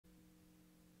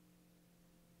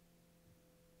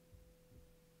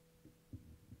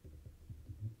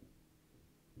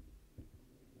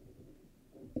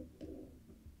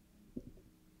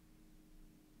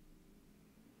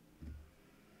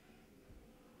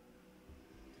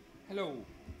Hello.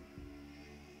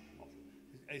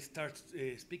 I start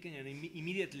speaking, and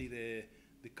immediately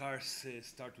the cars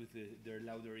start with their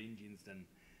louder engines than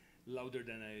louder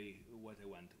than what I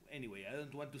want. Anyway, I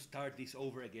don't want to start this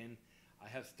over again. I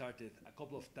have started a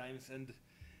couple of times, and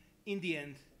in the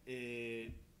end,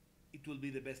 it will be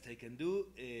the best I can do.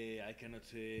 I cannot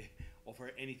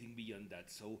offer anything beyond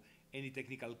that. So, any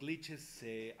technical glitches,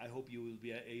 I hope you will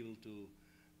be able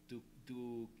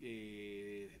to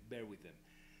bear with them.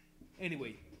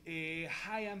 Anyway,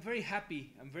 hi. I'm very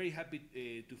happy. I'm very happy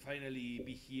to finally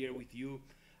be here with you.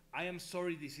 I am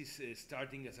sorry this is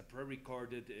starting as a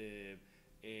pre-recorded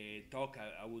talk.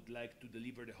 I would like to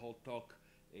deliver the whole talk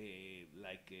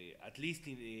at least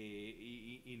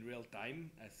in real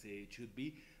time as it should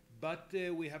be. But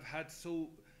we have had so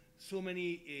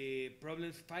many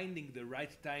problems finding the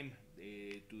right time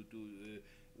to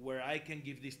where I can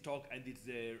give this talk, and it's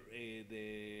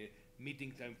the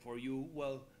meeting time for you.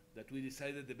 Well, that we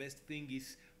decided the best thing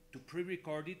is to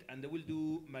pre-record it, and I will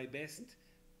do my best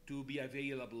to be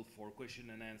available for question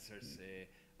and answers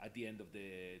at the end of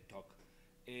the talk.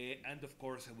 And of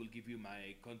course, I will give you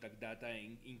my contact data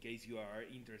in case you are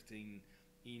interested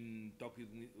in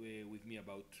talking with me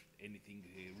about anything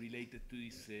related to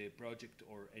this project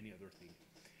or any other thing.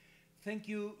 Thank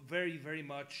you very, very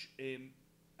much. I'm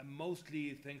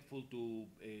mostly thankful to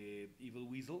Evil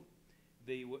Weasel.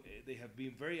 They have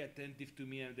been very attentive to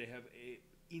me, and they have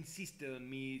insisted on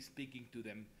me speaking to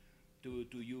them, to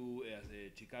you as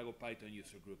a Chicago Python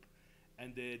user group.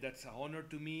 And that's an honor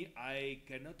to me. I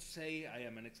cannot say I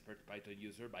am an expert Python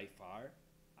user by far.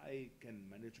 I can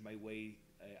manage my way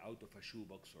out of a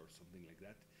shoebox or something like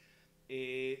that.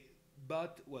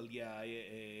 But well, yeah,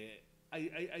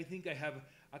 I think I have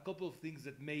a couple of things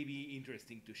that may be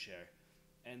interesting to share,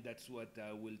 and that's what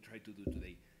I will try to do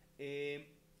today.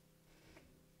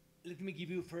 Let me give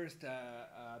you first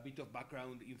a bit of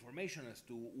background information as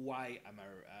to why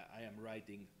I am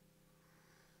writing,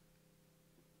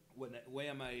 why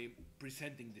am I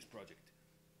presenting this project.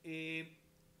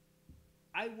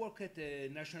 I work at a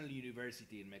national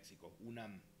university in Mexico,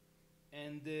 UNAM,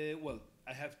 and well,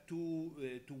 I have two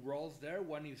roles there.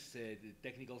 One is the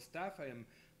technical staff. I am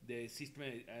the system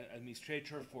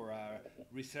administrator for a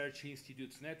research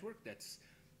institutes network. That's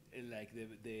like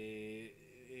the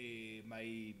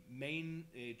my main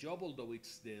job, although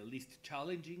it's the least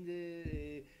challenging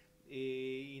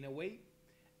in a way.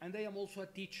 And I am also a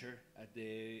teacher at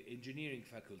the engineering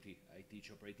faculty. I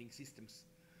teach operating systems.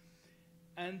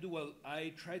 And well,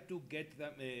 I try to get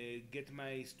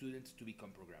my students to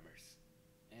become programmers.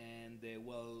 And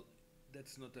well,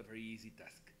 that's not a very easy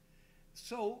task.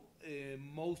 So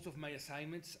most of my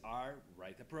assignments are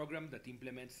write a program that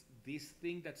implements this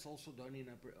thing that's also done in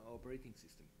an operating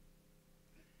system.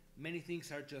 Many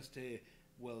things are just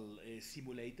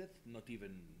simulated, not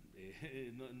even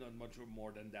not much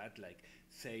more than that. Like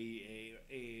say,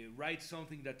 write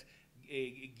something that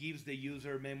gives the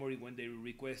user memory when they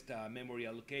request a memory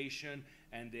allocation,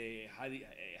 and have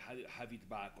it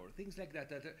back, or things like that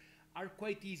that are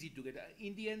quite easy to get.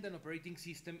 In the end, an operating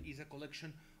system is a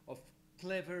collection of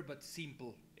clever but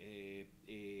simple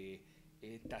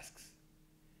tasks.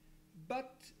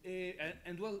 But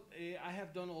I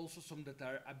have done also some that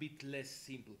are a bit less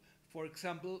simple. For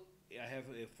example, I have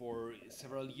for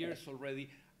several years already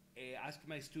asked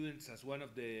my students as one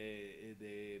of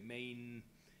the main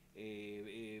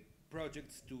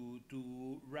projects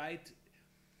to write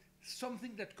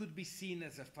something that could be seen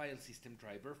as a file system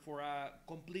driver for a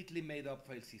completely made up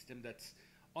file system that's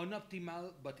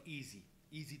unoptimal but easy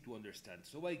to understand.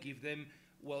 So I give them,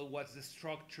 well, what's the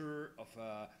structure of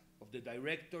the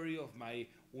directory of my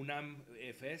UNAM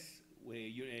FS, of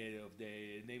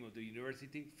the name of the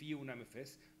university, FI UNAM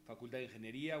FS, Facultad de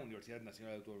Ingeniería, Universidad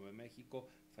Nacional Autónoma de México,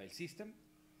 file system.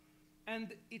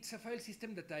 And it's a file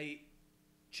system that I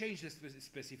change the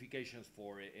specifications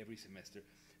for every semester.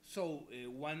 So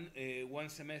one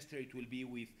semester it will be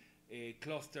with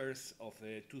clusters of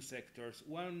 2 sectors.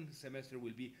 One semester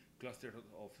will be clusters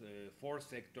of 4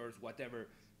 sectors, whatever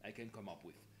I can come up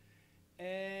with.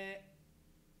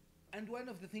 And one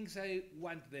of the things I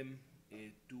want them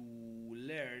to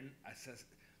learn as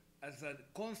a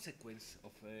consequence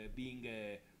of being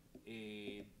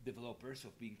developers,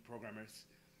 of being programmers,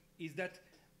 is that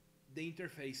the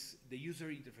user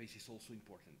interface is also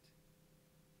important.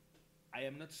 I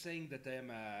am not saying that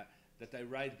that I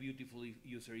write beautiful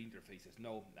user interfaces.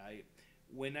 No,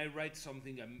 when I write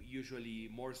something, I'm usually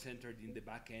more centered in the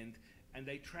back end, and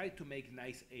I try to make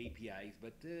nice APIs,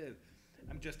 but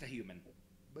I'm just a human.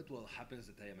 But well, happens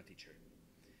that I am a teacher.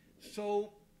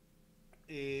 So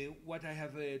what I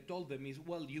have told them is,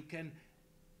 well, you can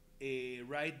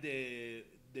write the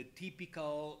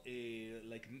typical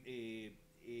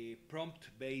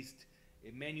prompt-based,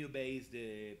 menu-based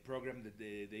program that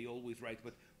they always write.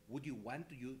 But would you want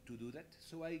to do that?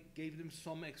 So I gave them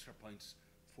some extra points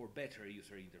for better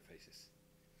user interfaces.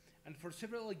 And for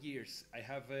several years, I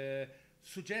have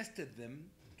suggested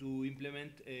them to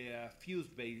implement a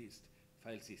fuse-based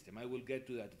file system. I will get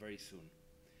to that very soon.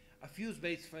 A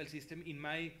fuse-based file system, in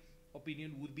my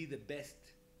opinion, would be the best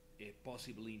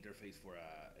possible interface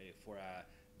for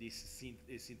this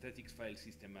synthetic file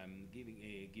system I'm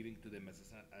giving to them as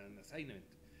an assignment.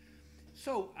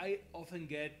 So I often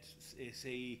get,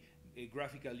 say,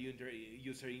 graphical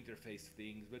user interface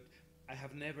things, but I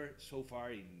have never so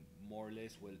far, in more or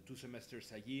less, well, 2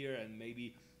 semesters a year and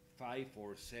maybe 5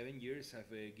 or 7 years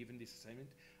I've given this assignment,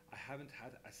 I haven't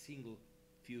had a single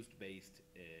fused-based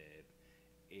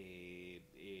a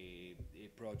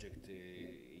project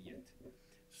yet.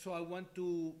 So I want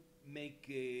to make,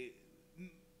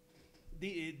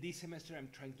 this semester I'm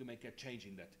trying to make a change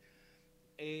in that.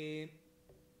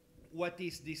 What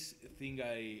is this thing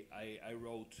I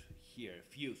wrote here,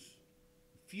 fuse?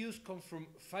 Fuse comes from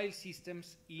file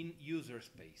systems in user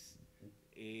space.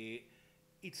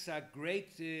 It's a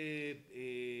great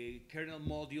kernel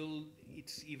module.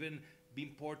 It's even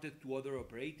been ported to other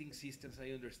operating systems.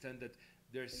 I understand that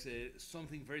there's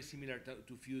something very similar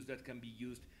to Fuse that can be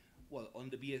used, well, on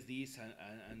the BSDs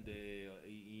and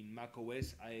in Mac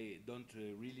OS. I don't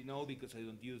really know because I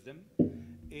don't use them.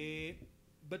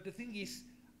 But the thing is,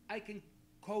 I can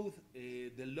code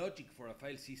the logic for a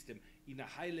file system in a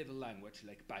high-level language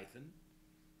like Python,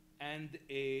 and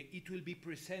it will be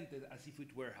presented as if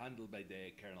it were handled by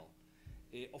the kernel.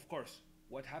 Of course,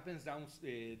 what happens down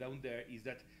there is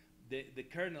that the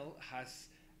kernel has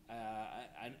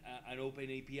an open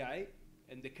API,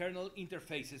 and the kernel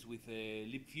interfaces with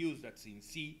libfuse that's in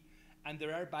C, and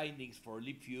there are bindings for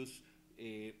libfuse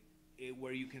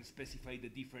where you can specify the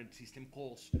different system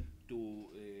calls to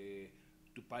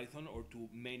Python or to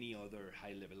many other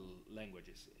high-level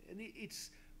languages. And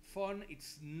it's fun.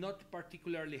 It's not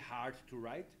particularly hard to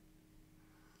write.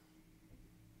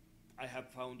 I have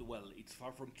found, well, it's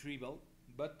far from trivial,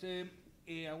 but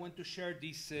I want to share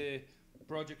this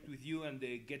project with you and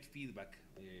get feedback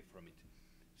from it.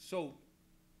 So,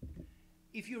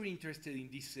 if you're interested in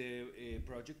this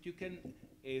project, you can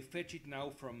fetch it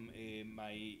now from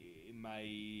my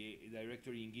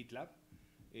directory in GitLab.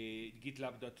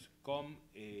 GitLab.com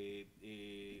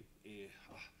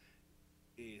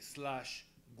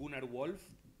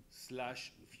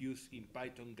 /GunnarWolf/Fuse in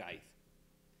Python guide.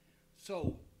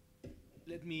 So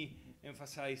let me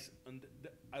emphasize on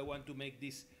I want to make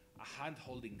this a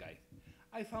hand-holding guide.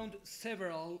 I found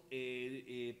several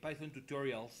Python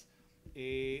tutorials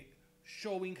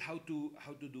showing how to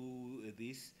do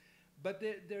this, but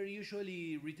they're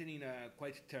usually written in a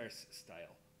quite terse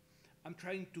style. I'm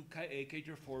trying to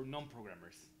cater for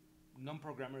non-programmers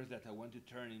that I want to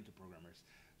turn into programmers.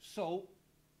 So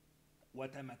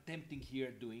what I'm attempting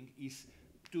here doing is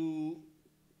to,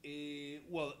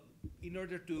 well, in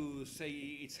order to say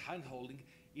it's hand-holding,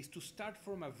 is to start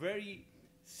from a very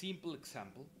simple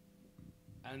example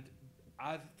and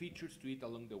add features to it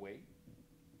along the way.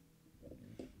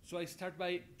 So I start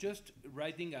by just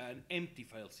writing an empty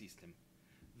file system,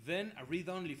 then a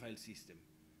read-only file system,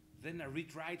 then a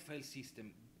read-write file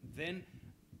system, then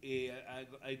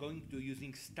I'm going to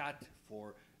using stat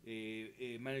for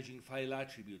managing file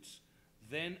attributes,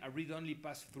 then a read-only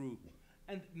pass-through,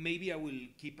 and maybe I will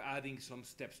keep adding some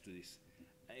steps to this.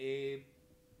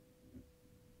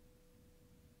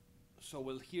 So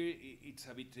well, here it's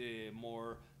a bit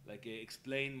more like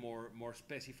explained, more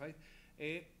specified.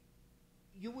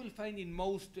 You will find in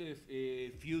most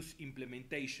Fuse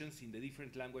implementations in the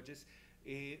different languages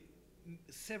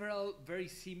several very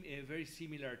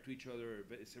similar to each other,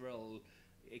 several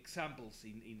examples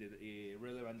in the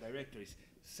relevant directories.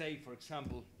 Say, for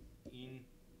example, in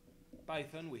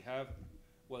Python we have,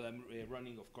 well, I'm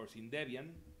running, of course, in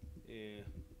Debian.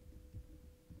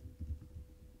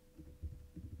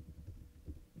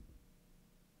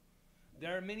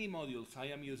 There are many modules. I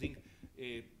am using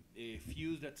a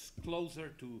Fuse that's closer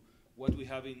to what we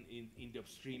have in the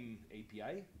upstream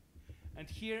API. And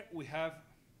here we have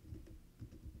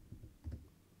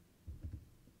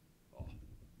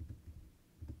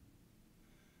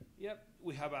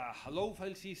we have a hello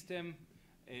file system,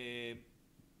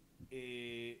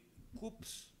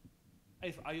 COOPS,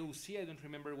 IOC, I don't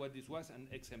remember what this was, and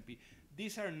XMP.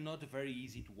 These are not very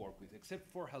easy to work with, except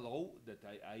for hello that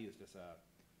I used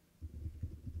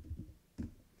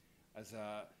as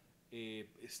a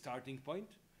starting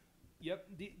point. Yep,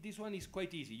 this one is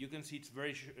quite easy. You can see it's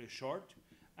very short,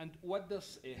 And what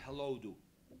does hello do?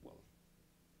 Well,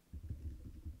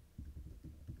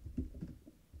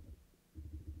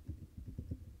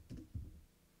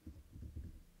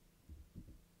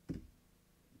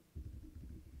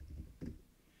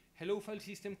 hello file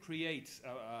system creates.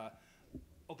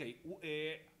 Okay,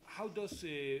 how does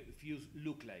Fuse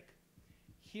look like?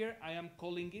 Here I am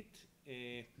calling it.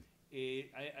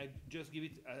 I just give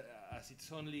it as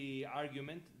its only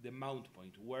argument the mount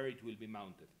point, where it will be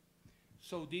mounted.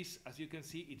 So this, as you can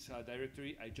see, it's a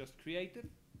directory I just created.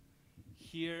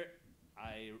 Here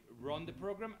I run the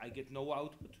program, I get no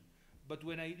output. But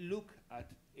when I look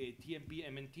at a tmp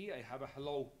mnt, I have a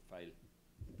hello file.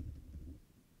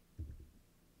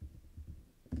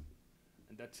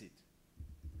 And that's it.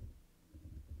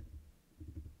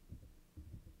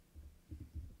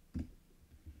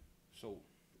 So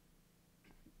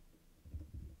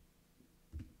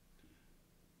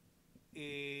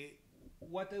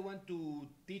what I want to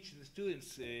teach the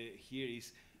students here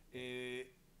is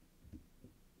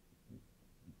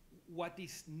what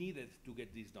is needed to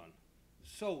get this done.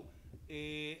 So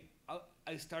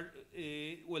I start,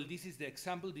 well, this is the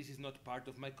example, this is not part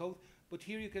of my code, but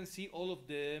here you can see all of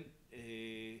the,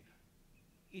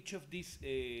 each of these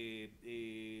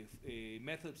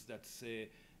methods that's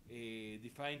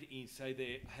defined inside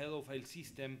the hello file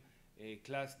system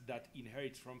class that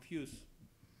inherits from Fuse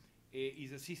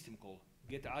is a system call.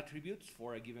 Get attributes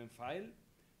for a given file,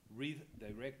 read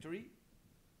directory,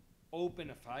 open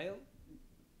a file,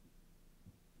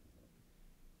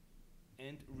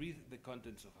 and read the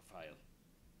contents of a file.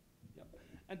 Yep.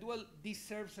 And well, this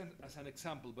serves as an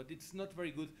example, but it's not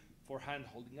very good for hand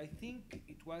holding. I think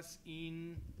it was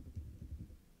in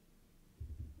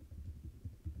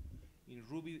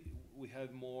Ruby we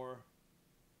had more.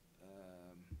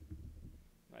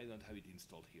 I don't have it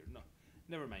installed here. No,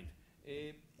 never mind.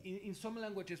 In some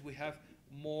languages we have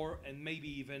more and maybe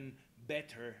even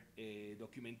better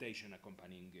documentation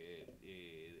accompanying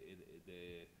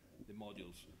the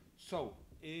modules. So,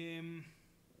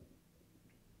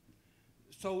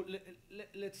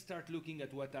 let's start looking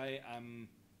at what I am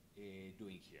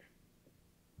doing here.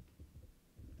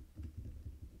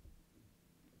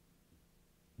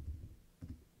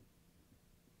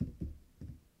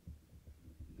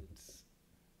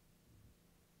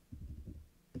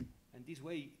 And this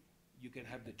way you can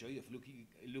have the joy of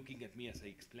looking at me as I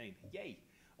explain. Yay!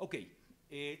 Okay,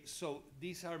 so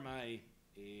these are my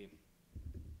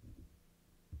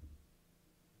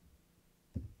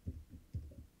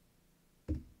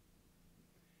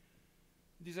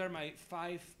these are my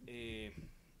 5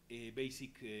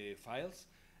 basic files.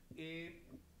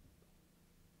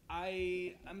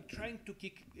 I am trying to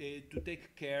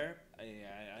take care.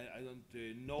 I don't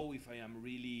know if I am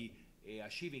really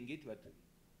achieving it, but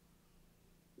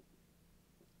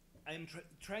I'm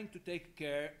trying to take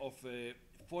care of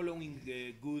following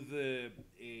good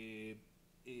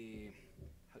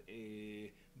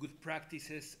good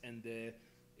practices and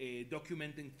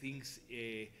documenting things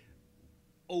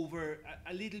over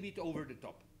a little bit over the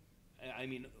top. I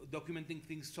mean, documenting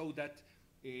things so that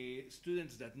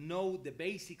students that know the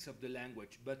basics of the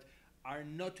language but are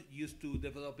not used to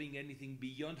developing anything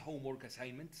beyond homework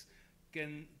assignments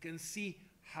can see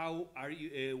how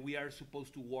we are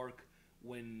supposed to work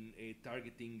when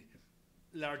targeting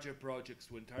larger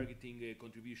projects, when targeting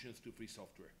contributions to free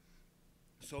software.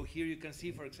 So here you can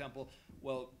see, for example,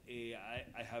 well,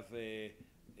 I have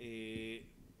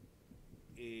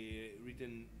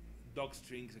written doc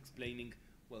strings explaining,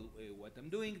 well, what I'm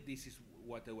doing. This is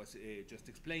what I was just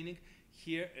explaining.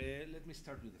 Here, let me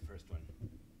start with the first one.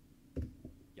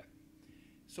 Yeah.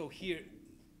 So here,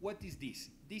 what is this?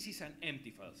 This is an empty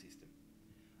file system.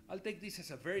 I'll take this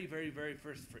as a very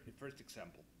first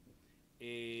example.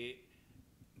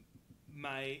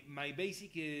 My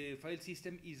basic file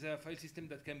system is a file system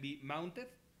that can be mounted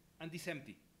and is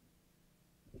empty.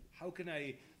 How can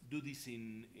I do this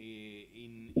in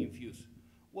Fuse?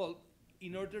 Well,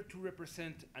 in order to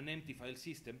represent an empty file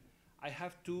system, I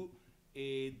have to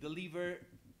deliver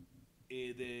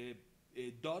the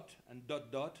dot and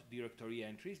dot dot directory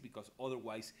entries, because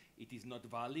otherwise it is not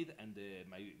valid and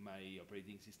my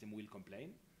operating system will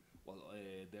complain. Well,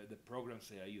 the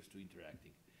programs I used to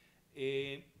interacting.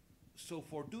 So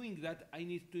for doing that, I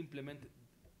need to implement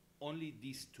only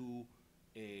these 2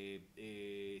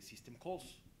 system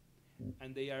calls,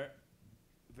 and they are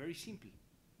very simple.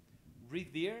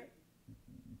 Read there.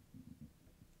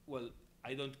 Well,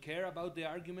 I don't care about the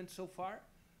argument so far.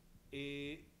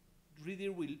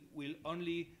 Reader will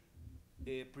only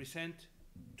present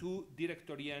 2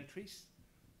 directory entries,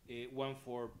 one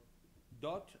for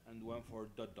dot and one for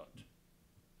dot dot,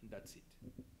 and that's it.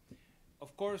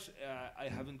 Of course, I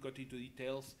haven't got into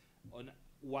details on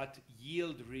what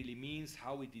yield really means,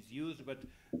 how it is used, but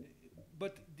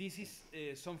this is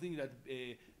something that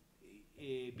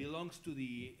belongs to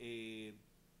the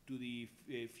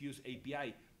Fuse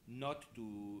API, not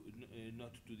to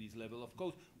this level of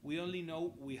code. We only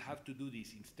know we have to do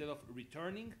this. Instead of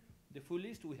returning the full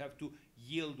list, we have to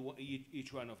yield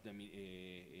each one of them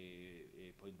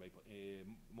point by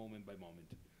moment by moment.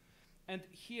 And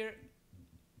here,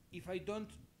 if I don't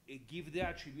give the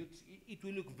attributes, it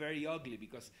will look very ugly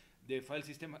because the file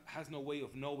system has no way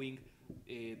of knowing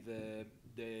the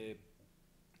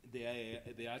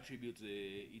attributes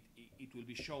it will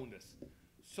be shown as.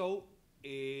 So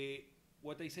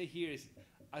what I say here is,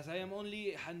 as I am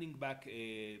only handing back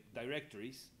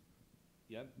directories,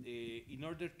 yeah, in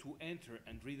order to enter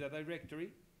and read a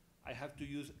directory, I have to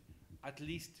use at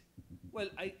least, well,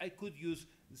 I could use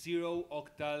 0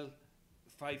 octal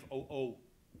 500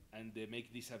 and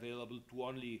make this available to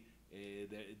only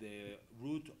the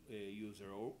root user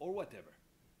or whatever.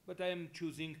 But I am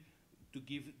choosing to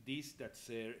give this that's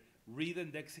read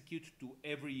and execute to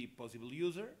every possible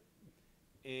user.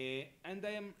 And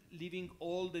I am leaving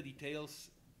all the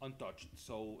details untouched.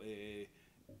 So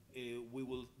we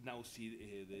will now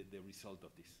see the result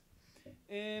of this.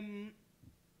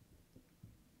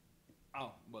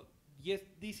 Well, yes,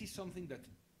 this is something that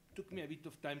took me a bit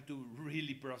of time to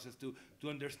really process, to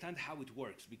understand how it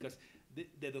works, because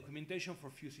the documentation for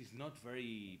Fuse is not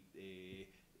very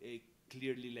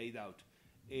clearly laid out.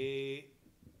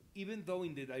 Even though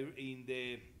in the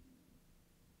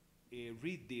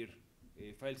readdir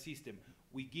file system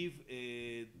we give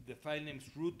the file names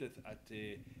rooted at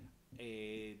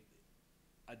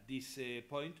this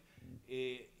point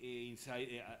inside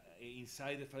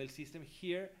the file system,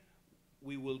 here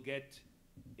we will get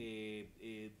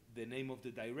the name of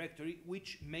the directory,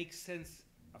 which makes sense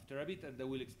after a bit, and I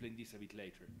will explain this a bit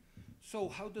later. So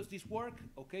how does this work?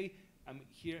 Okay,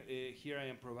 here I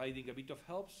am providing a bit of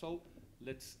help, so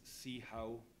let's see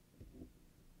how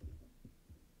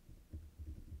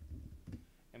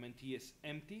MNT is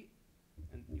empty,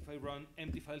 and if I run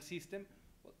empty file system,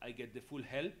 well, I get the full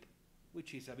help,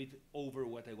 which is a bit over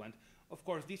what I want. Of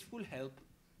course, this full help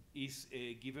is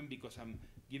given because I'm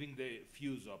giving the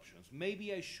Fuse options.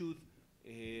 Maybe I should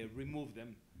remove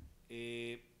them.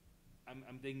 I'm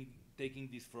taking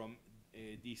this from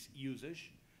this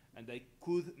usage, and I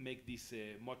could make this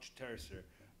much terser.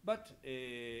 But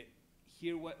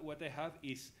here what I have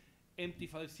is empty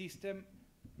file system,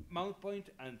 mount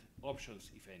point, and options,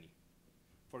 if any.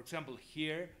 For example,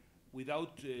 here,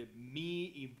 without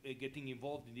me getting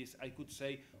involved in this, I could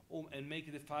say, oh, and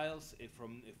make the files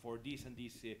for this and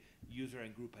this user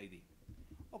and group ID.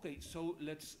 Okay, so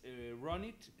let's run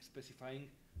it,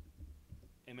 specifying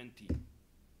MNT.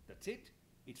 That's it,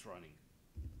 it's running.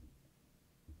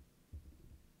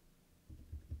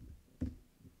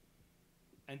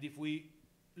 And if we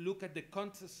look at the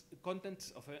contents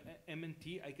of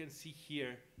MNT, I can see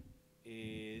here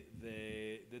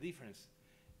the difference.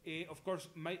 Of course,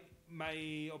 my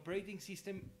operating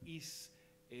system is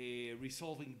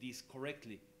resolving this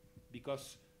correctly,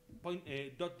 because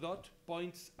dot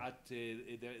points at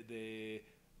the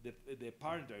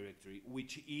parent directory,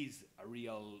 which is a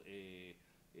real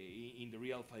in the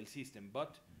real file system,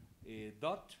 but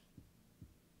dot,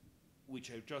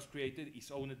 which I've just created,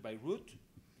 is owned by root.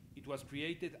 It was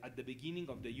created at the beginning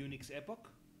of the Unix epoch,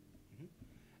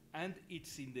 and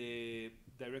it's in the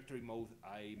directory mode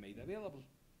I made available.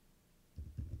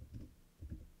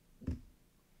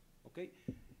 Okay,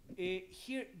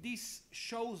 here this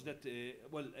shows that,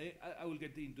 well, I will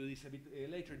get into this a bit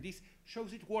later. This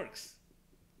shows it works.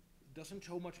 It doesn't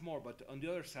show much more, but on the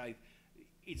other side,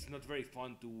 it's not very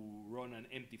fun to run an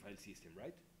empty file system,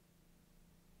 right?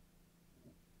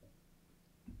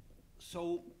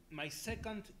 So my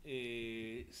second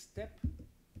step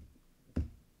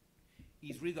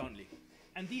is read-only.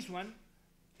 And this one,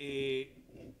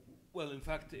 well, in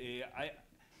fact,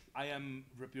 I am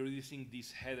reproducing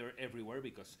this header everywhere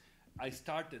because I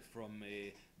started from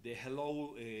the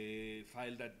hello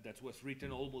file that was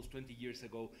written almost 20 years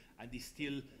ago and is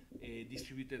still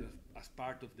distributed as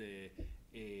part of the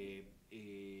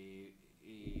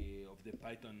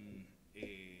Python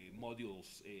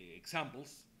modules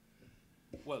examples.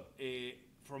 Well,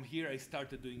 from here I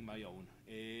started doing my own.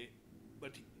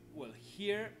 But, well,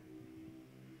 here,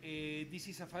 this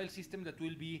is a file system that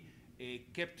will be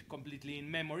kept completely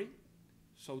in memory.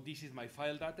 So this is my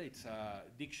file data. It's a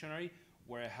dictionary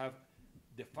where I have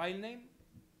the file name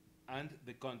and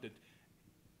the content.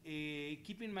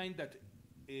 Keep in mind that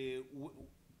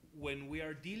when we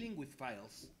are dealing with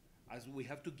files, as we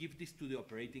have to give this to the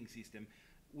operating system,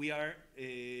 we are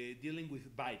dealing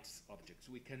with bytes objects.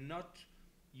 We cannot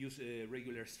use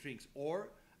regular strings, or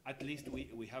at least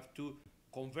we have to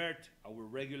convert our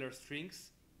regular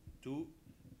strings to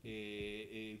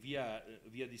via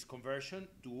this conversion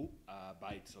to a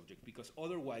bytes object, because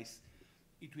otherwise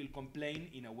it will complain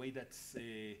in a way that's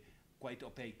quite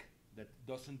opaque, that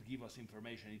doesn't give us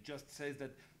information. It just says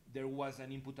that there was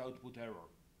an input-output error.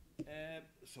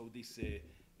 So this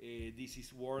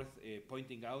is worth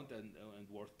pointing out and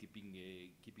worth keeping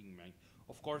in mind.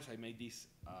 Of course, I made this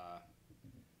a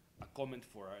comment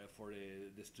for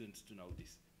the students to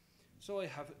notice. So I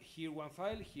have here one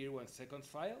file, here one second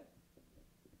file,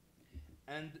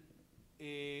 and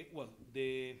well,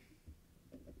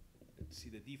 let's see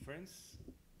the difference.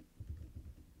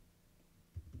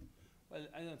 Well,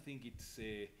 I don't think it's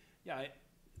yeah.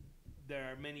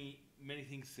 There are many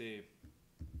things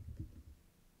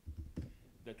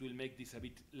that will make this a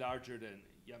bit larger than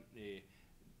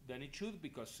it should,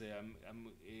 because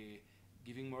I'm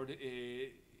giving more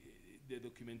the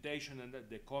documentation and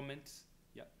the comments.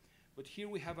 Yeah, but here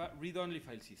we have a read-only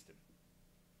file system.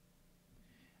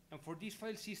 And for this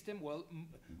file system, well,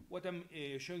 what I'm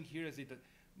showing here is that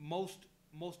most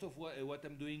of what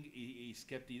I'm doing is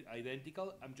kept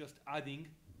identical. I'm just adding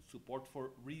support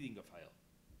for reading a file.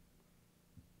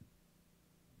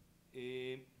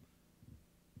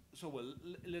 So well,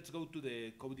 let's go to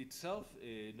the code itself,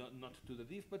 not to the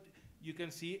diff, but you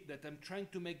can see that I'm trying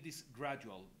to make this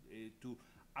gradual, to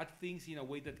add things in a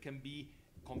way that can be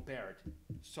compared.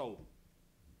 So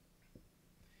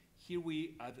here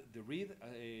we add the read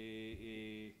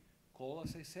call,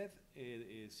 as I said,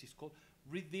 syscall.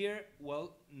 Read there,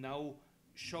 well, now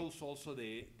shows also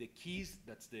the keys,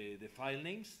 that's the file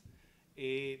names.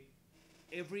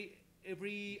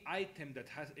 Every item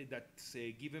that's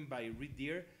given by read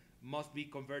there must be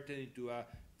converted into a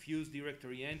fuse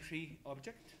directory entry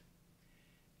object.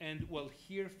 And well,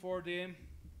 here for the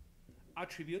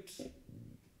attributes,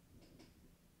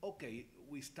 okay,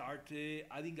 we start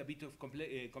adding a bit of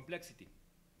complexity.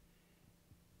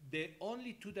 The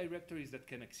only two directories that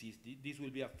can exist, this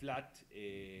will be a flat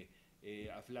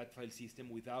file system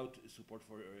without support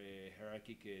for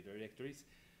hierarchic directories.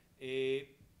 The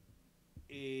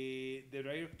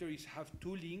directories have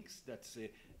two links. That's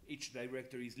each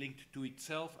directory is linked to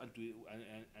itself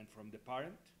and from the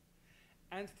parent.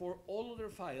 And for all other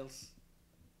files,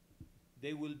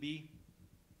 they will be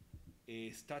a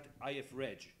stat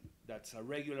ifreg. That's a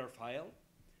regular file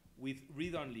with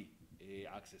read-only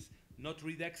access, not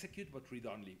read execute, but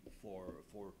read-only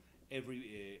for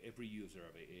every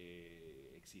user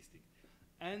existing.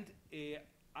 And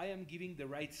I am giving the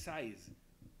right size,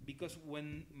 because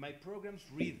when my programs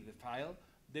read the file,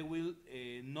 they will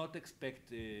not expect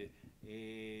things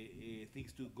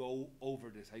to go over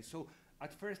the size. So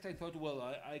at first I thought, well,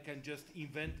 I can just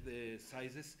invent the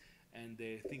sizes and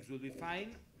things will be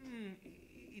fine.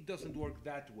 It doesn't work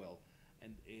that well,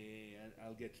 and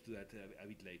I'll get to that a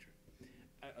bit later.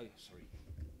 Sorry.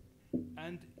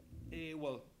 And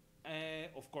well,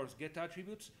 of course, get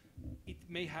attributes. It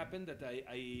may happen that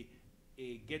I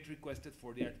get requested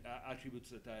for the attributes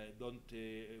that I don't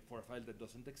for a file that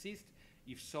doesn't exist.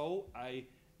 If so, I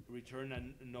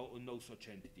return no such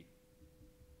entity.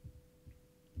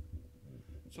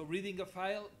 So reading a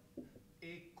file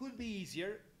could be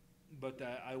easier, but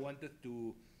I wanted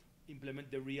to implement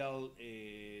the real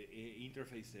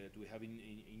interface that we have in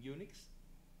Unix.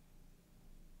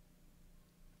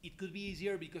 It could be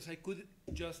easier because I could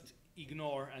just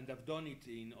ignore, and I've done it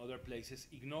in other places,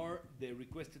 ignore the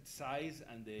requested size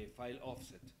and the file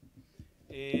offset.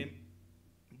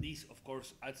 This, of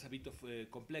course, adds a bit of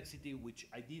complexity, which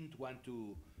I didn't want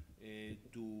to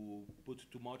put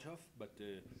too much of, but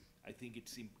I think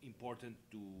it's important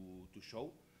to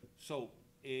show. So,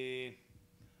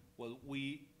 well,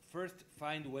 we first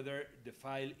find whether the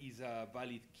file is a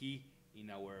valid key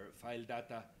in our file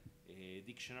data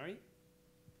dictionary.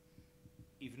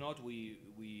 If not,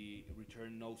 we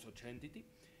return no such entity.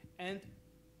 And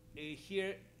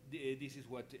here, this is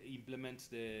what implements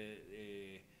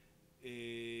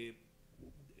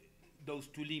those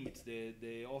two limits,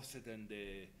 the offset and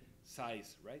the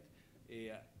size, right?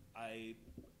 I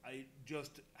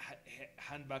just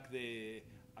hand back the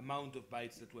amount of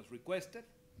bytes that was requested,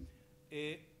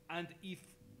 and if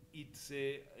it's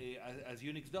as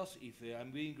Unix does, if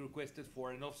I'm being requested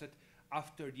for an offset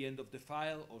after the end of the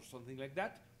file or something like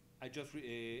that, I just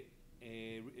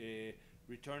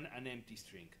return an empty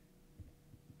string.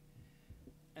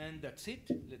 And that's it.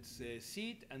 Let's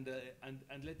see it,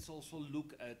 and let's also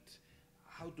look at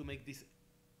how to make this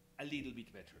a little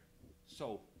bit better.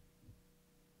 So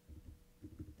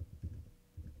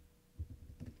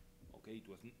Okay, it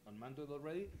was unmounted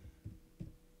already.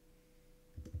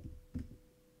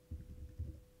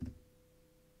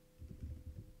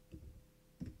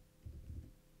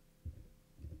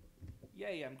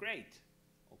 Yay, I'm great.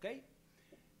 Okay,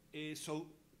 so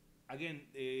again,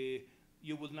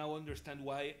 you will now understand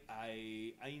why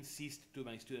I insist to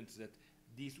my students that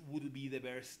this would be the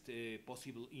best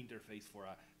possible interface for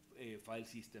a file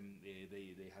system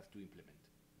they have to implement.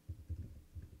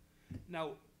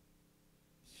 Now,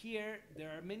 here there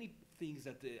are many things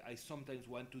that I sometimes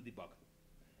want to debug,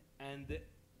 and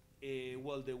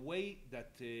well, the way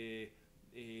that the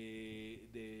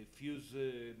Fuse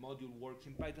module works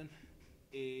in Python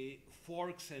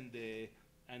forks and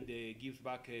gives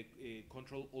back a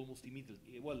control almost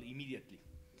immediately. Well, immediately.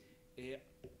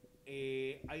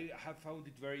 I have found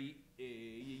it very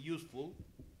useful.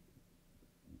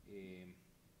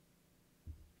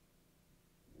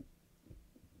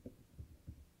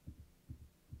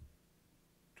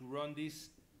 To run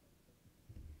this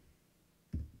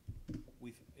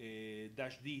with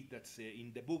 -d that's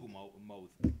in debug mode.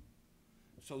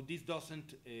 So this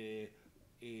doesn't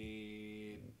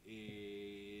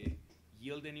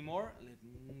yield anymore.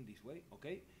 This way,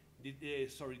 okay.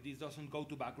 Sorry, this doesn't go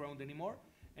to background anymore.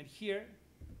 And here,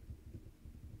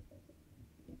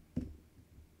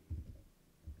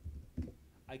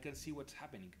 I can see what's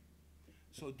happening.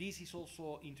 So this is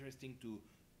also interesting to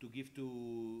give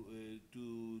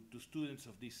to students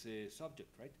of this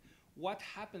subject, right? What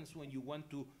happens when you want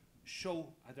to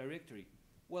show a directory?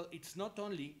 Well, it's not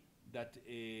only that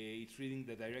it's reading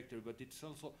the directory, but it's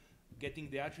also getting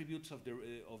the attributes of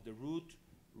the root,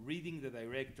 reading the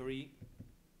directory,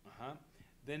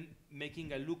 then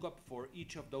making a lookup for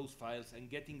each of those files and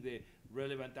getting the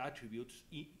relevant attributes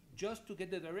just to get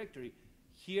the directory.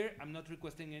 Here, I'm not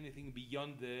requesting anything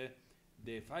beyond the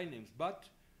file names, but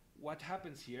what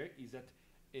happens here is that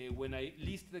when I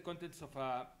list the contents of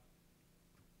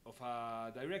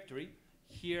a directory,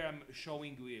 here I'm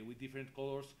showing with different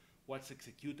colors what's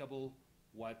executable,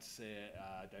 what's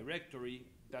a directory.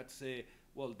 That's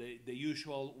well, the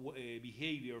usual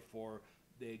behavior for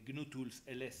the GNU tools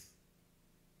ls.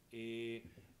 A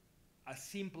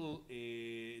simple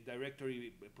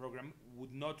directory program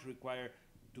would not require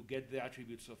to get the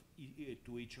attributes of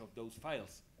to each of those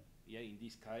files. Yeah, in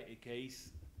this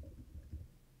case,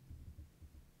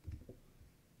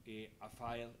 a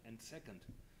file and second.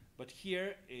 But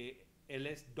here,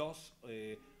 ls does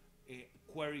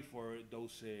query for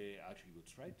those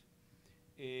attributes, right?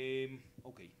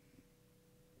 Okay.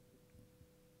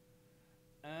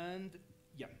 And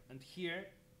yeah, and here,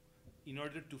 in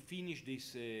order to finish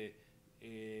this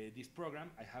this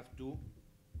program, I have to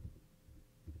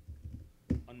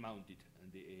unmount it,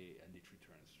 and it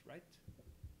returns, right?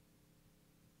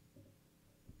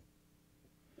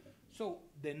 So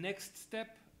the next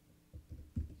step,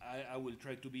 I will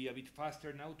try to be a bit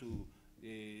faster now to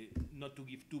not to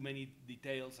give too many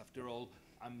details. After all,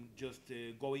 I'm just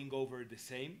going over the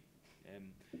same.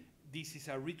 This is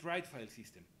a read-write file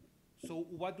system. So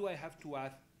what do I have to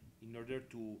add in order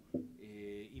to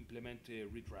implement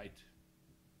read-write?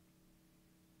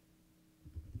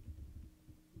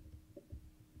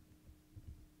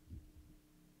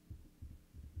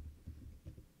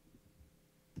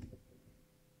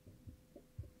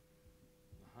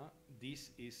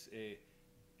 This is a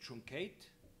truncate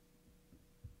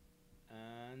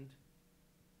and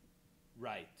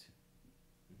write.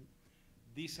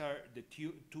 These are the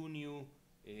two new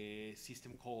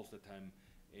system calls that I'm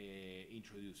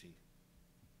introducing.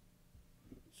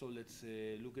 So let's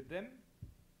look at them.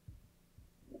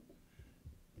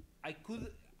 I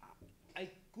could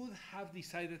have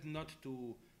decided not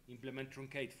to implement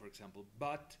truncate, for example,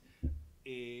 but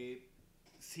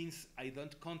since I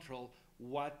don't control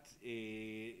what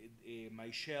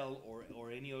my shell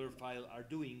or any other file are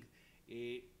doing,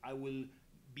 I will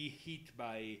be hit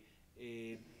by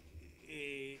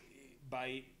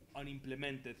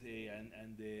unimplemented,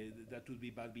 and that would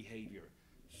be bad behavior.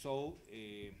 So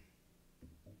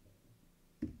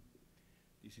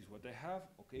this is what I have.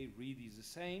 Okay, read is the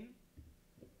same,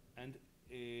 and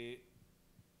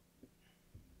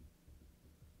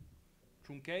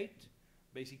truncate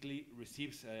basically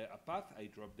receives a path. I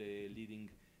drop the leading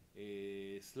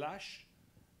slash.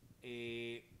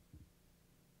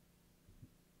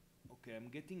 Okay, I'm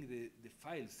getting the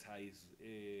file size.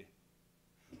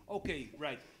 Okay,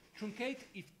 right. Truncate,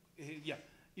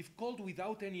 if called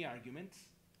without any arguments,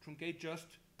 truncate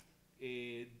just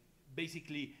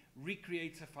basically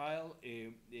recreates a file,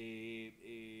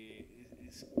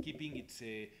 keeping its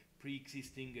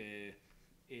pre-existing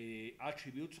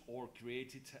attributes, or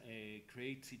creates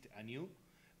it anew,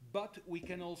 but we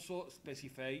can also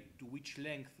specify to which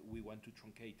length we want to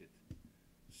truncate it.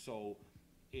 So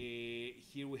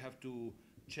here we have to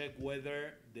check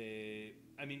whether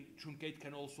truncate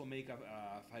can also make a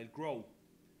file grow.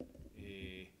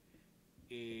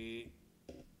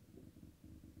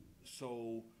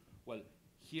 So, well,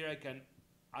 here I can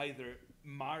either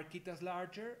mark it as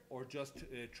larger or just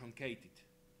truncate it.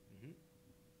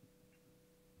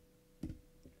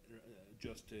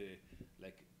 Just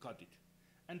like cut it.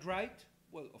 And write,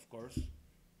 well, of course,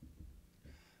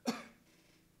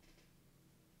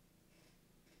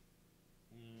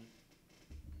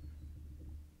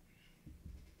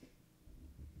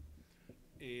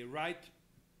 write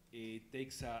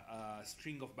takes a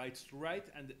string of bytes to write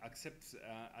and accepts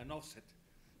an offset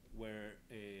where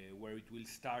it will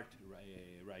start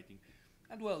writing.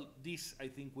 And well, this I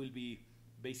think will be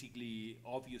basically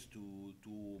obvious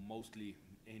to mostly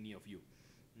any of you.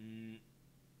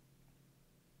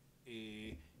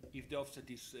 If the offset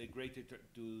is greater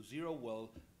to 0, well,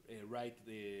 write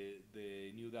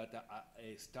the new data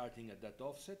starting at that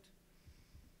offset.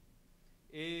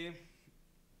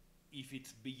 If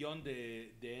it's beyond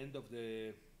the end of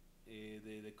the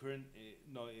current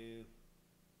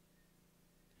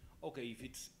okay, if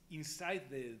it's inside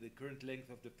the current length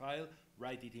of the file,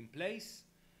 write it in place,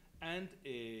 and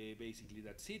basically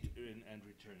that's it, and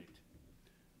return it.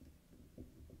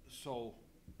 So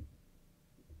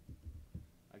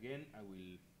again, I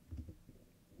will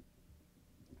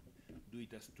do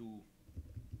it as two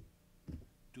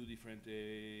different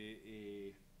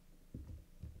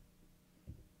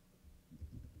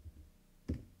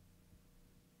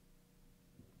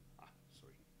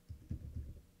sorry.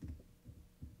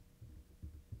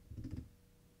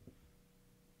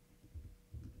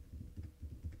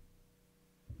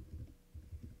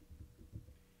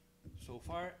 So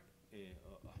far,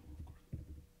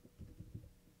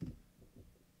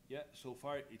 yeah, so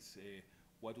far it's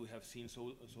what we have seen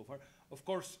so far. Of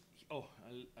course, I'll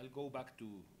go back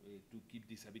to keep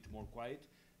this a bit more quiet,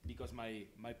 because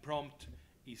my prompt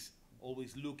is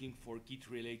always looking for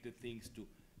Git-related things to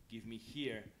give me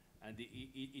here, and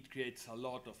it creates a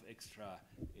lot of extra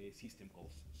system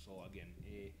calls. So again,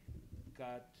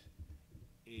 cat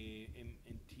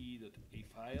mnt.a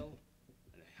file,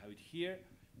 and I have it here.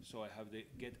 So I have the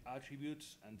get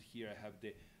attributes, and here I have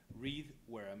the read,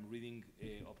 where I'm reading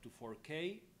up to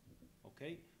 4K.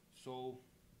 Okay, so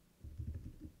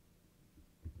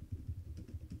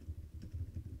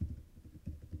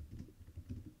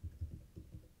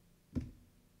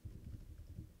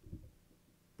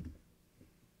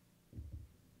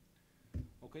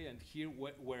okay, and here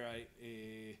where I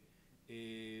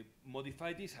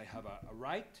modify this, I have a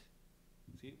write.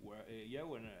 See, where yeah,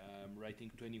 when I'm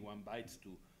writing 21 bytes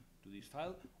to this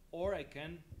file, or I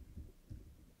can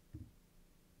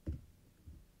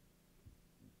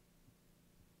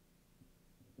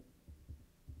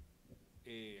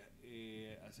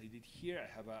as I did here, I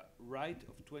have a write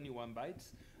of 21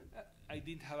 bytes. I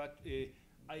didn't have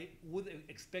I would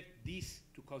expect this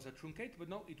to cause a truncate, but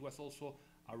no, it was also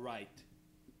a write.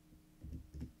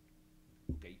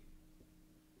 Okay.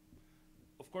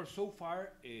 Of course, so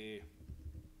far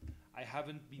I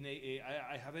haven't been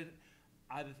I haven't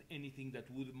added anything that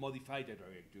would modify the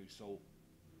directory. So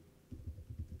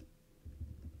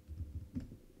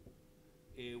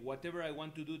whatever I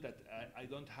want to do that I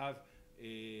don't have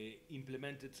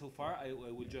implemented so far, I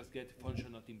will just get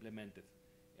function not implemented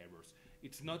errors.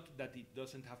 It's not that it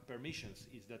doesn't have permissions,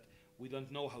 it's that we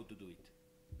don't know how to do it.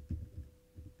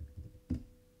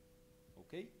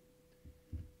 Okay.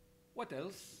 What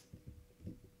else?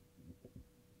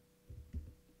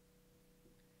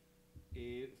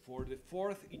 For the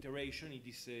fourth iteration in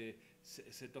this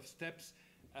set of steps,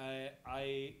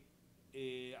 I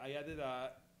added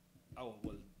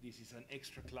this is an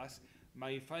extra class.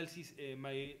 My file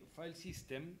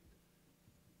system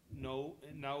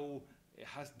now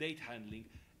has date handling.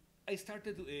 I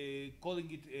started calling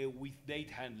it with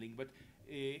date handling, but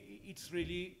it's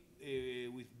really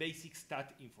with basic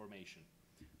stat information.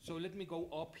 So let me go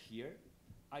up here.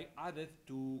 I added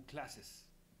two classes,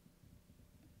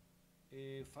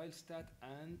 file stat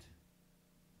and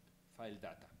file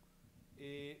data.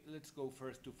 Let's go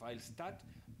first to file stat.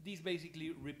 This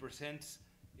basically represents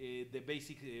the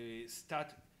basic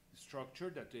stat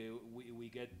structure that we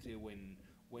get when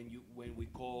we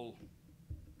call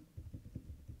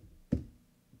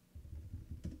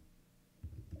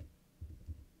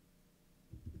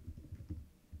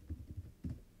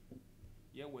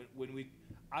when we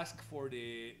ask for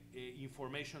the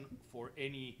information for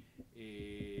any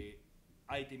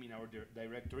item in our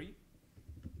directory.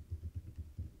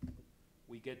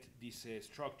 we get this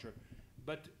structure.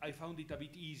 But I found it a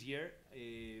bit easier,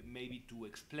 maybe to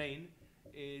explain,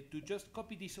 to just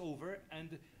copy this over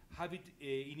and have it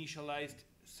initialized,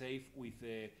 safe with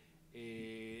the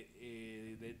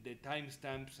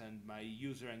timestamps and my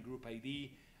user and group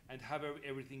ID, and have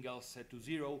everything else set to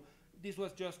 0. This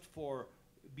was just for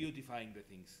beautifying the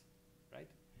things, right?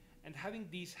 And having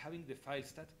this, having the file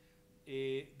stat,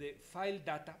 the file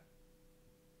data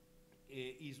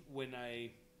is when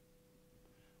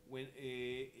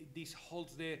this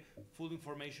holds the full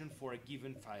information for a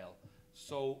given file.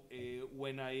 So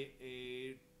when I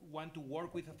want to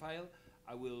work with a file,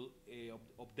 I will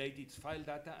update its file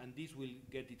data, and this will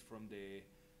get it from the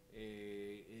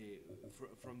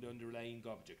underlying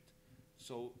object.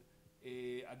 So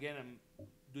again, I'm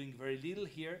doing very little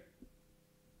here,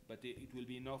 but it will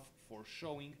be enough for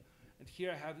showing. And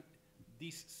here I have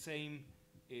this same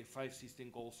 5 system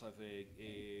goals I've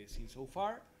seen so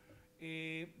far.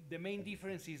 The main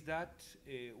difference is that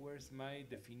where's my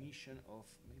definition of,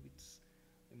 maybe it's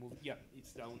moved, yeah,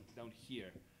 it's down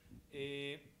here.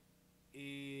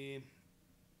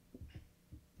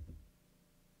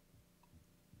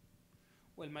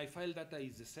 Well, my file data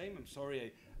is the same. I'm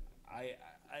sorry, I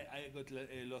got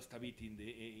lost a bit in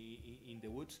the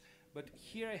woods, but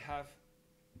here I have,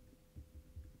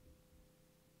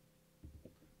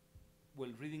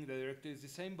 well, reading the directory is the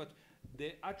same, but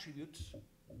the attributes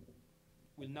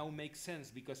will now make sense,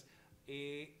 because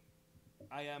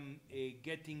I am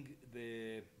getting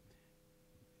the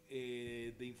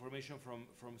information from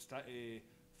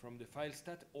the file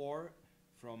stat or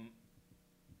from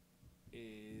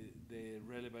the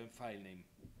relevant file name.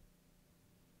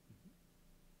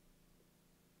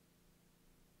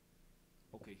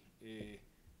 Okay,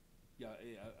 yeah,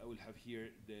 I will have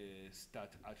here the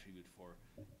stat attribute for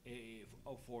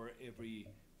every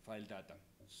file data.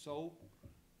 So,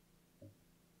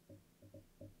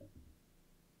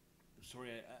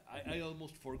 sorry, I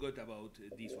almost forgot about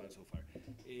this one so far.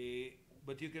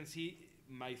 But you can see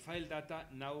my file data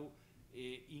now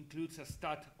includes a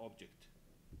stat object.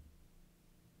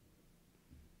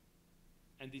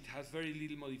 And it has very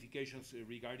little modifications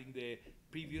regarding the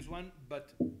previous one,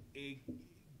 but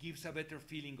gives a better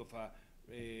feeling of a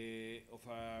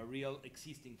real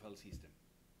existing file system.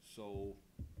 So,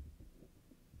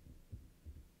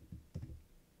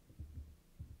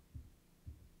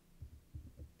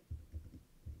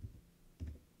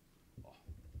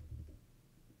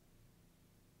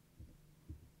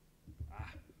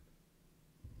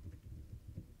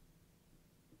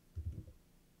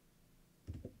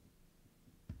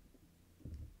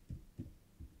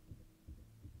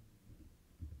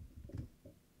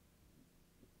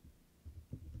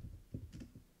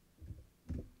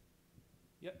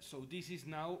 yeah, so this is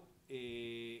now,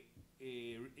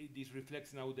 this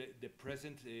reflects now the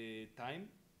present time.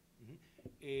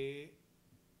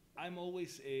 I'm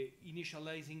always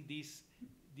initializing these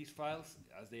files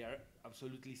as they are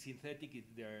absolutely synthetic.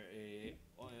 They're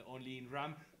only in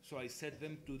RAM, so I set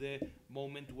them to the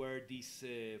moment where this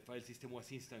file system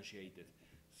was instantiated.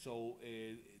 So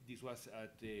this was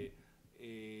at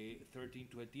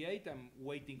 13:28. I'm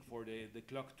waiting for the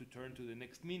clock to turn to the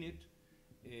next minute.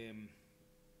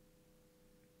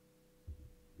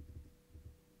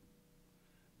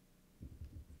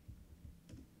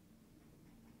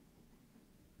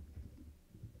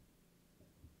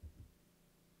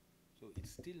 So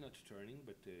it's still not turning,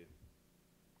 but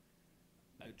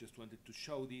I just wanted to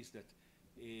show this, that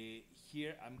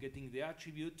here I'm getting the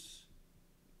attributes,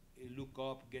 look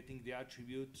up, getting the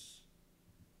attributes.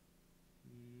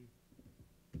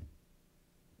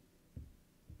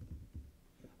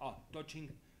 Touching,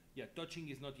 yeah, touching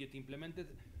is not yet implemented.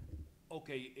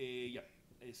 Okay, yeah,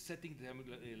 setting them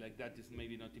like that is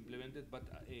maybe not implemented, but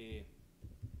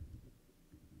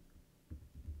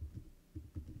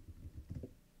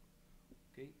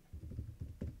okay.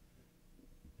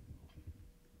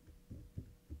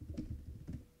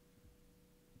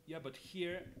 Yeah, but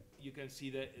here you can see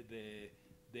the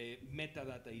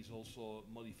metadata is also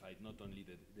modified, not only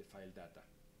the file data.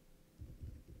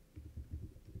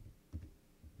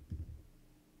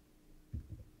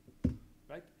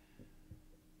 Right?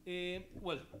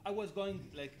 Well, I was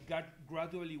going like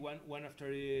gradually one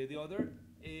after the other,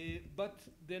 but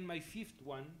then my fifth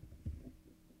one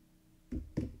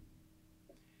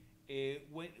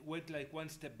went like one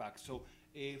step back. So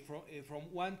from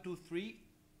 1 to 3,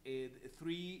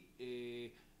 3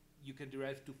 you can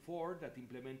derive to 4 that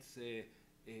implements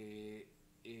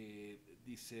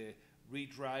this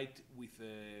read-write with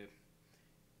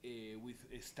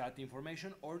stat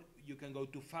information, or you can go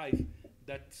to 5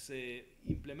 that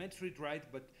implements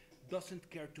read-write but doesn't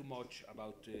care too much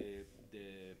about the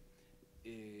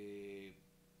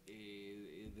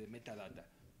metadata.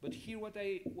 But here what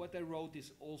I wrote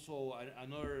is also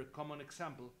another common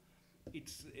example.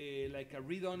 It's like a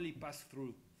read-only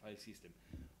pass-through file system.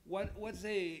 What's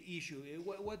the issue?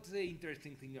 What's the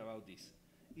interesting thing about this?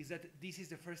 Is that this is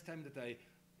the first time that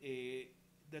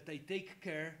I take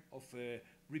care of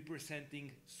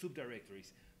representing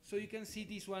subdirectories. So you can see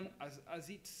this one as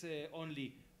it's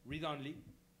only read-only.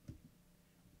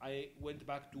 I went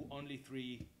back to only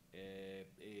 3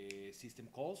 system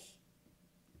calls.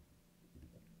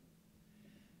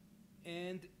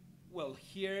 And well,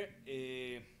 here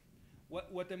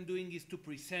what I'm doing is to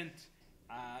present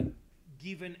a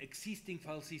given existing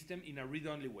file system in a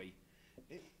read-only way.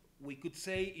 We could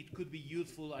say it could be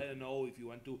useful, I don't know, if you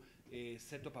want to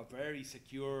set up a very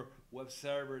secure web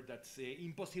server that's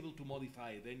impossible to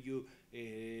modify. Then you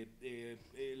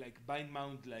like bind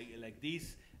mount like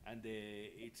this, and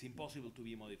it's impossible to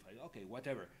be modified. Okay,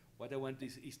 whatever. What I want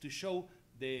is to show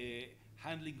the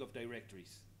handling of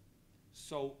directories.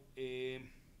 So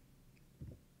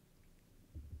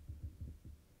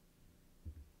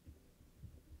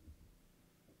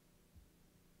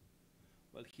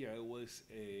well, here I was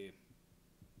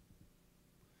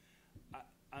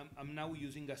I'm now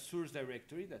using a source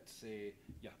directory. That's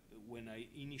yeah. When I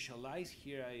initialize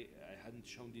here, I hadn't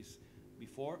shown this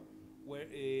before. Where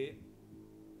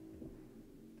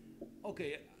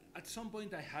okay, at some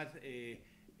point I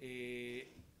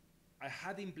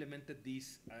had implemented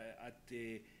this at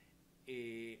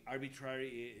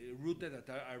arbitrary rooted at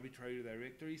arbitrary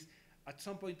directories. At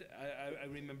some point I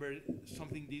remember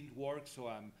something didn't work, so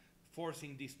I'm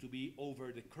forcing this to be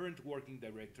over the current working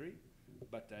directory.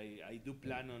 But I do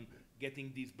plan on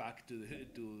getting this back to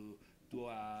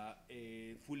a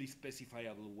fully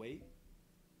specifiable way.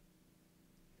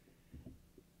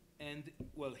 And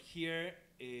well, here,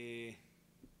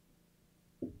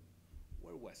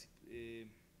 where was it?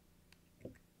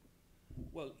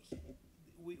 Well,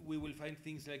 we will find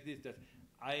things like this, that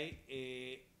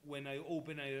when I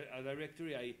open a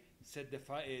directory, I set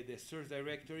the source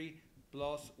directory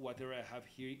plus whatever I have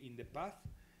here in the path,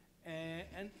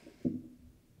 and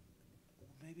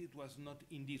maybe it was not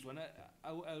in this one.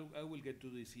 I will get to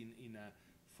this in a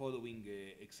following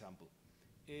example.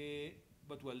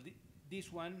 But well,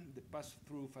 this one, the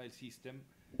pass-through file system,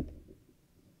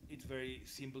 it's very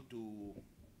simple to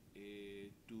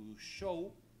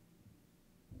show.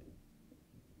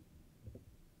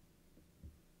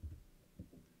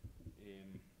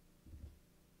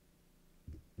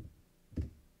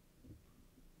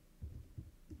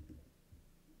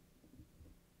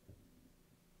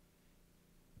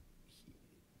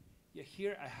 Yeah,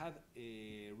 here I have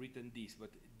written this,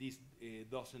 but this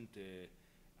doesn't.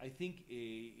 I think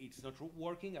it's not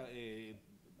working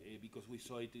because we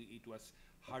saw it was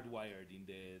hardwired in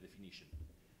the definition.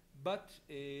 But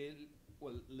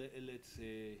well, let's.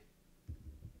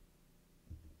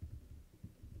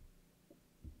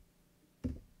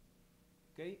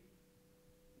 Okay.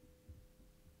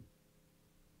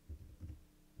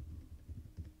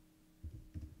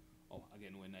 Oh,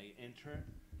 again, when I enter,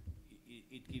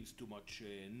 it gives too much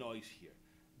noise here.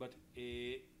 But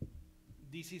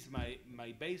this is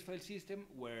my base file system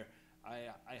where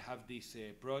I have this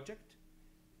project.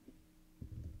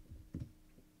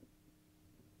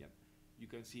 Yeah, you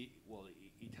can see, well,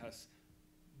 it has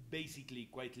basically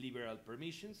quite liberal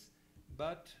permissions,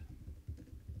 but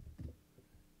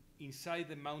inside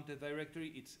the mounted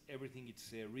directory, everything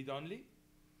it's read-only.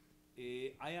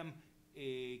 I am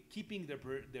keeping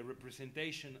the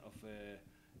representation of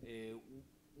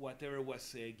whatever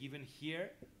was given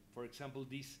here. For example,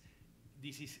 this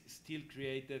is still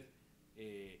created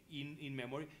in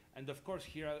memory, and of course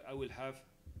here I will have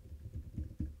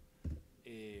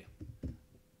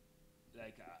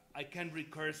like I can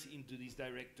recurse into this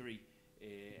directory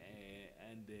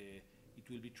and it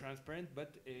will be transparent,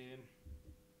 but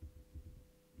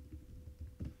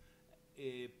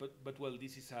well,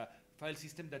 this is a file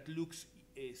system that looks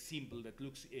simple, that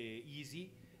looks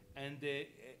easy, and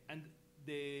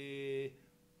the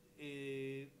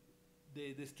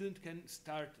student can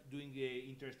start doing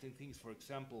interesting things. For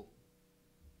example,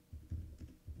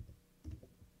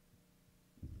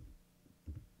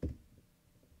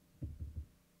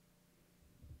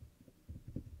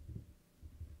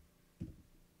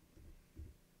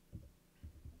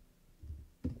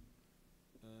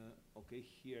 okay,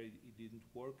 here it didn't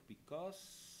work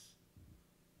because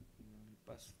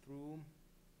pass through.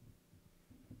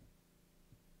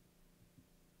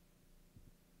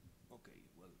 Okay,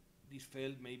 well, this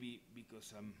failed maybe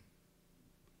because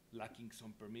lacking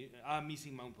some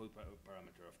missing mount point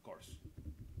parameter, of course.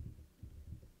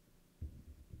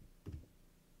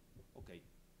 Okay,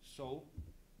 so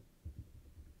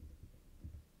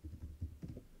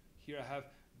here I have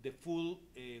the full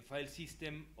file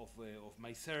system of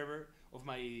my server, of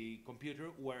my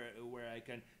computer, where I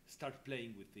can start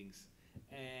playing with things,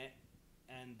 and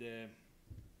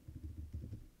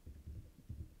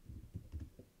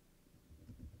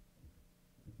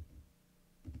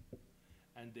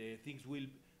things will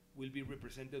be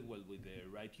represented well with the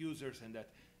right users, and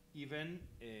that even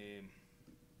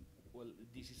well,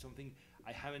 this is something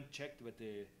I haven't checked, but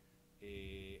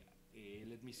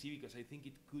let me see, because I think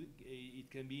it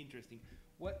can be interesting.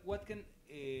 What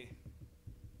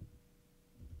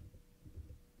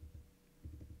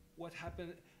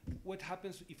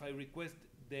happens if I request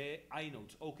the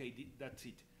inodes? Okay, that's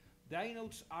it. The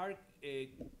inodes are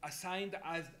assigned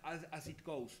as it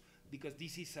goes, because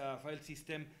this is a file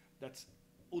system that's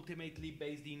ultimately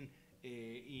based in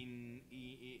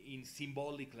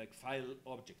symbolic, like, file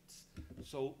objects.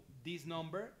 So this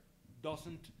number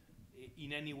doesn't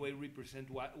in any way represent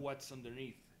what's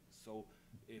underneath. So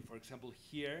for example,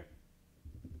 here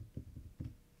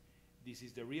this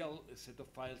is the real set of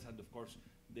files, and of course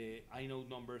the inode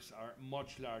numbers are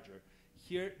much larger.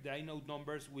 Here the inode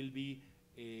numbers will be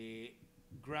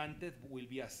granted, will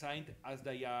be assigned as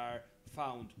they are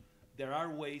found. There are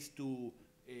ways to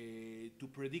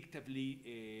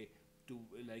predictably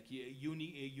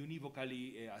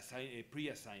univocally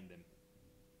pre-assign them.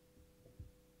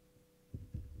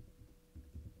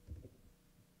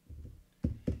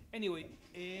 Anyway,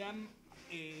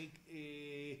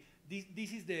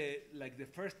 this is the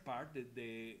first part,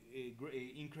 the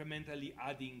incrementally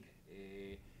adding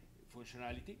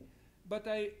functionality. But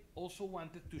I also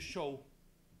wanted to show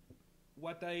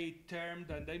what I termed,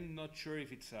 and I'm not sure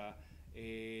if it's a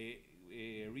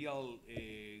real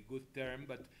good term,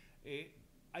 but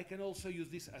I can also use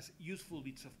this as useful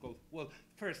bits of code. Well,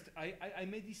 first, I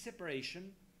made this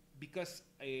separation because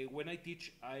when I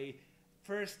teach, I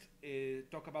first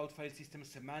talk about file system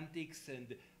semantics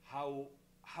and how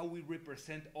we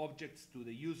represent objects to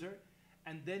the user,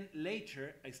 and then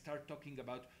later I start talking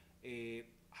about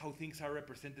how things are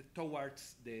represented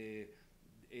towards the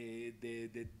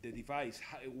device.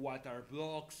 What are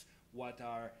blocks? What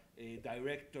are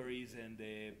directories? And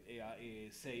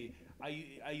say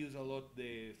I use a lot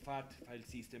the FAT file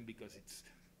system because it's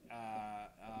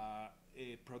a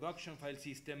production file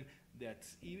system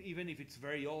that's even if it's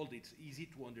very old, it's easy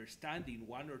to understand in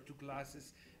one or two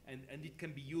classes, and it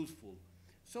can be useful.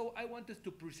 So I wanted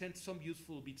to present some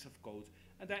useful bits of code,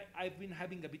 and I've been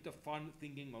having a bit of fun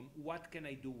thinking on what can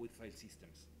I do with file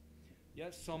systems.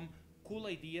 Yeah, some cool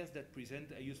ideas that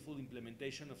present a useful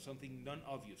implementation of something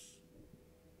non-obvious.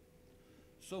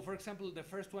 So for example, the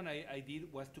first one I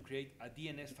did was to create a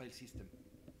DNS file system.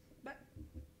 But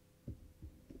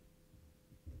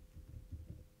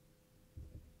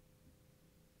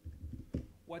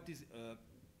what is okay,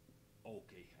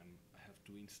 I have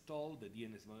to install the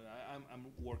DNS. I'm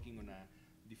working on a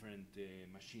different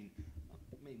machine.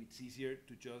 Maybe it's easier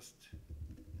to just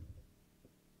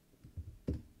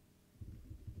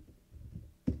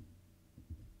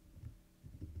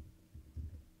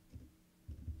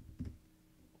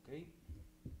okay.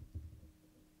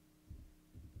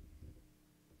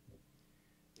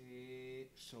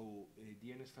 So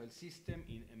DNS file system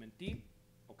in MNT.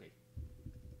 Okay.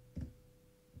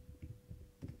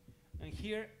 And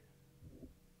here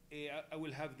I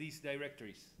will have these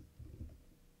directories.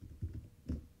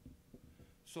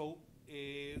 So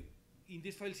in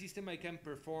this file system I can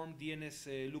perform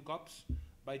DNS lookups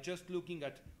by just looking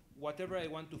at whatever I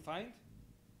want to find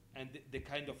and the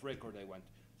kind of record I want.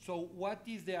 So what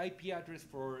is the IP address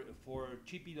for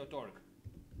ChiPy.org?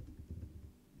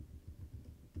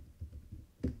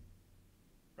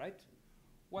 Right?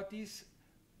 What is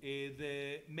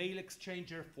the mail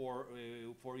exchanger for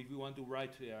if you want to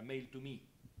write a mail to me?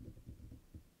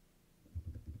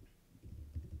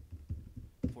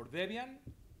 For Debian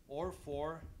or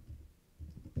for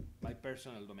my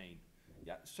personal domain?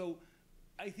 Yeah. So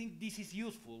I think this is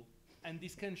useful, and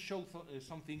this can show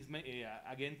some things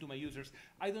again to my users.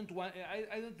 I don't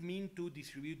mean to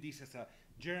distribute this as a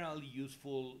generally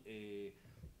useful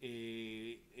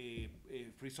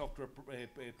free software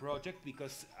project,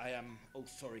 because I am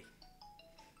sorry.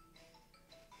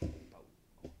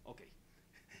 Okay.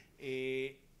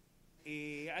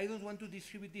 I don't want to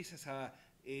distribute this as a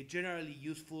generally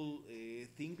useful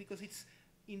thing, because it's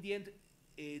in the end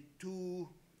too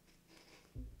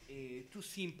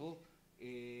simple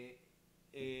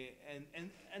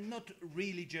and not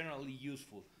really generally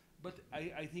useful. but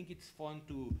I think it's fun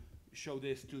to show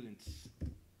the students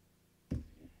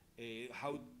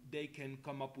how they can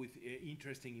come up with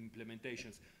interesting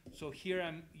implementations. So here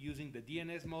I'm using the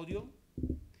DNS module,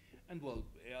 and well,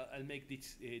 I'll make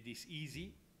this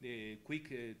easy, quick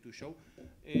to show.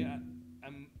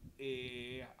 I'm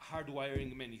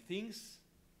hardwiring many things,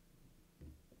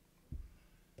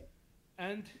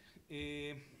 and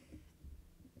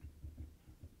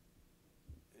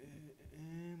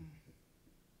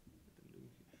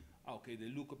okay, the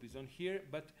lookup is on here,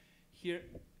 but here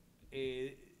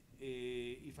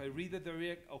if I read the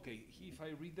if I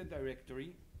read the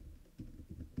directory,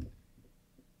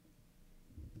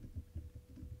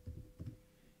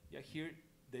 yeah, here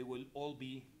they will all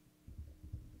be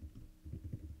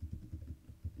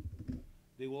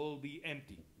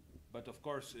empty. But of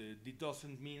course, it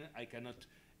doesn't mean I cannot.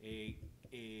 The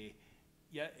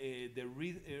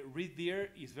read there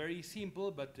is very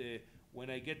simple, but when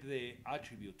I get the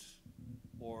attributes,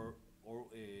 or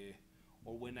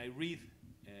when I read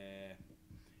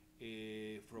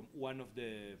from one of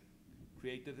the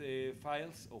created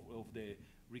files of the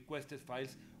requested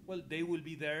files, well, they will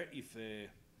be there if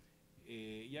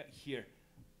here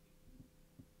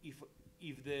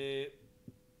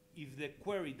if the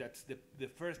query, that's the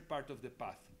first part of the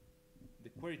path, the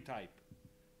query type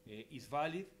is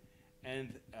valid,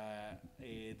 and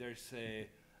there's a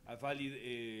valid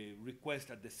request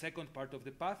at the second part of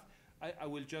the path, I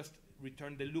will just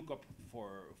return the lookup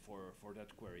for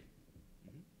that query.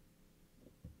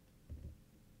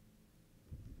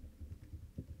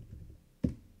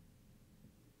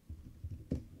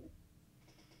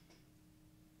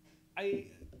 I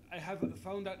have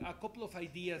found a couple of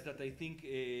ideas that I think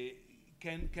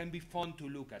can be fun to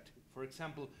look at. For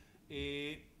example, we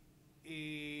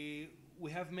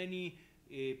have many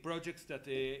projects that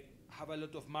have a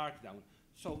lot of markdown.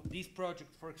 So this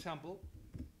project, for example,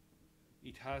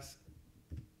 it has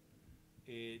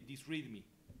this README,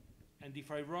 and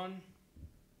if I run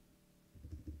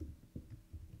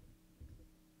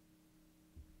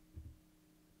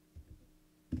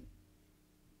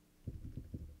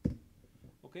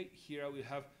okay, here I will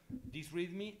have this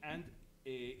README, and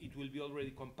it will be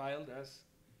already compiled as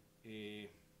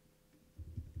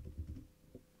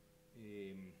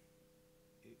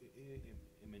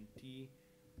MNT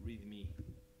README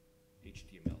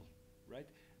HTML, right?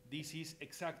 This is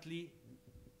exactly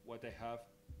what I have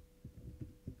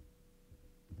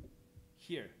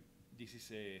here. This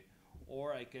is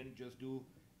or I can just do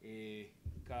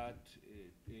cat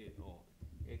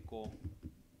echo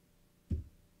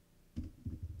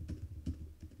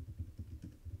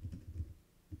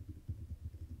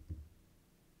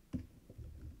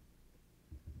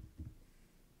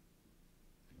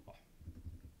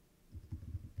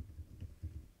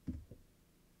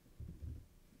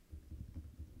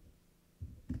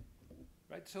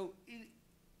right? So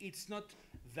it's not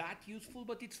that useful,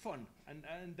 but it's fun,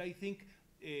 and I think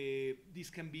this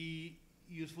can be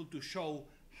useful to show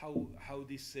how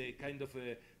this kind of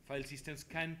file systems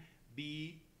can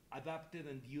be adapted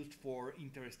and used for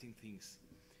interesting things.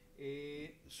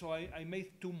 So I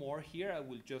made two more here. I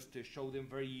will just show them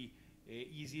very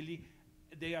easily.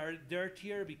 They are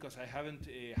dirtier because I haven't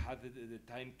had the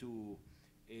time to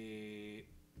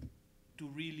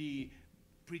really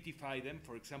prettify them.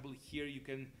 For example, here you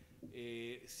can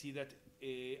see that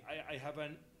I have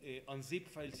an unzip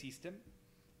file system,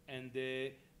 and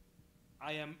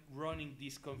I am running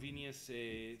this convenience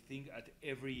thing at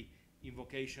every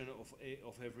invocation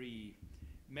of every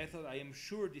method. I am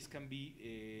sure this can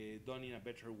be done in a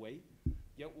better way.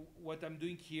 Yeah, what I'm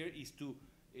doing here is to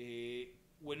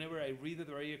whenever I read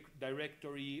the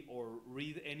directory or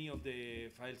read any of the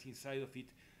files inside of it,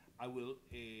 I will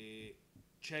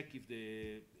check if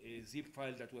the zip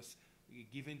file that was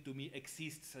given to me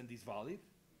exists and is valid.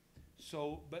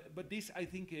 So, but this I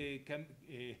think can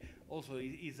also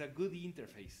is a good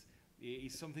interface.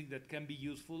 It's something that can be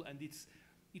useful, and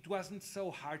it wasn't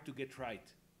so hard to get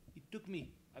right. It took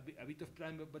me a bit of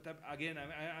time, but again,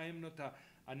 I am not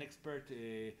an expert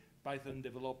Python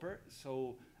developer,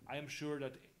 so I am sure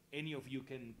that any of you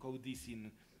can code this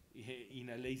in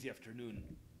a lazy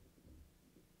afternoon.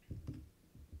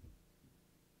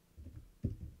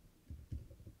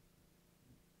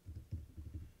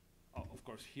 Of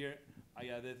course, here I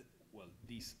added, well,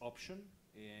 this option,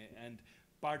 and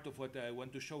part of what I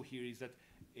want to show here is that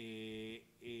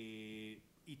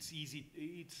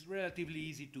it's relatively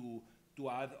easy to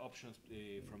add options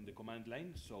from the command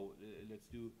line. So let's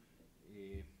do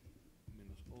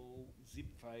 -o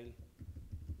zip file,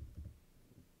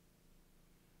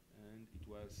 and it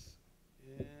was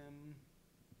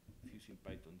using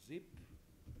Python zip,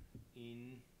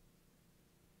 in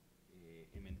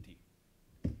MNT.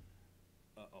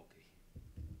 Okay.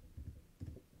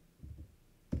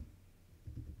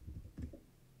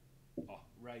 Oh,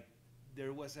 right.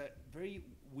 There was a very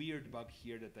weird bug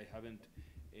here that I haven't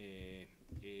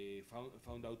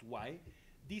found out why.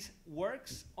 This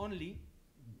works only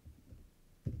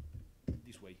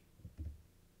this way.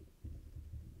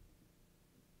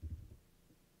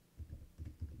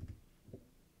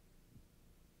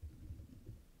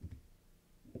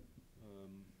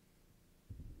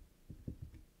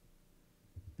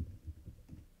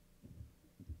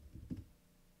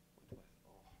 What was?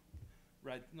 Oh.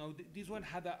 Right. No, this one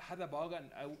had a bug,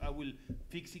 and I will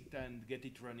fix it and get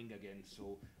it running again.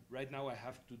 So right now I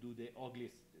have to do the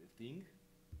ugliest thing.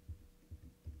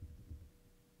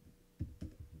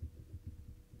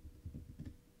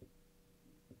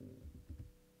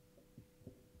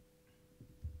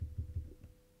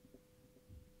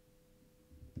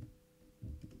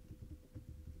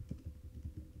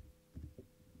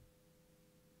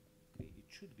 Okay, it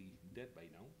should be dead by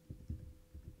now.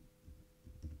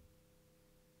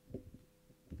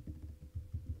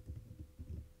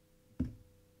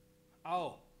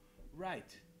 Oh,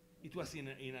 right. It was in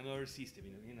another system,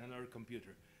 in another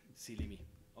computer. Silly me.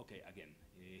 Okay, again.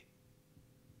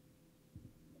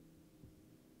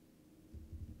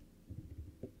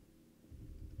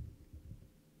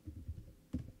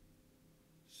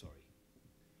 Sorry.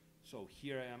 So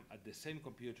here I am at the same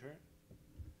computer,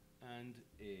 and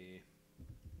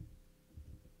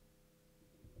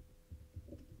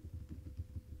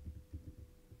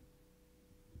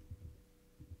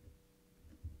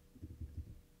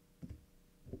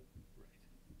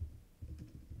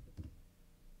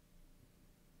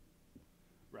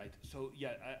right. So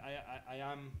yeah, I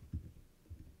am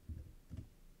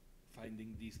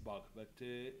finding this bug, but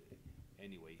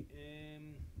anyway.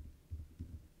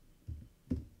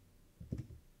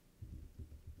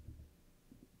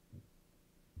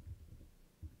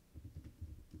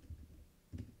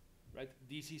 Right,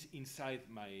 this is inside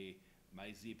my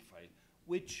zip file,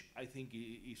 which I think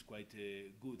is quite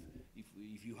good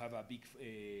if you have a big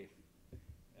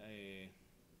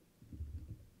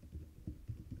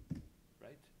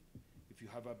right, if you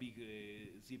have a big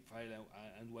zip file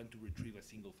and want to retrieve a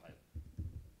single file.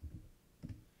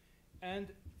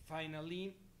 And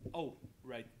finally, oh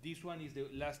right, this one is the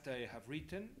last I have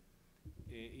written.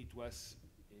 It was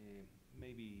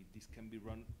maybe this can be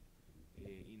run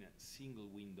in a single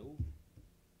window.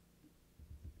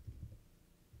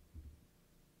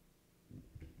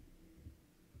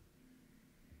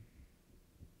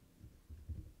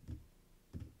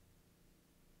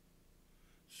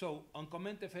 So on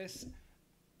CommentFS,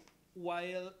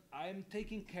 while I'm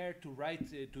taking care to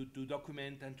write, to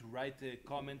document and to write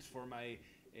comments for my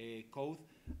code,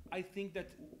 I think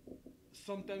that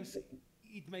sometimes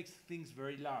it makes things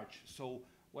very large. So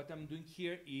what I'm doing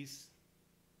here is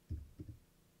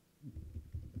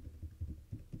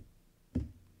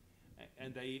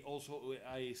and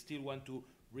I still want to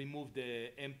remove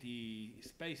the empty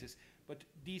spaces, but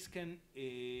this can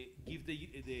give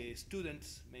the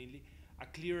students mainly a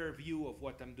clearer view of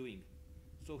what I'm doing.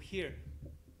 So here,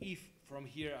 if from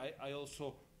here I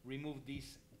also remove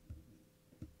these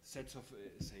sets of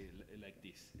say like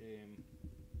this.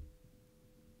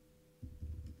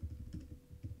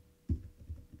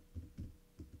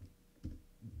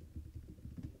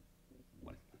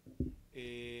 Well,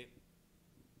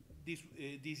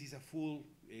 this is a full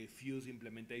fuse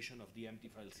implementation of the empty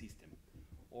file system,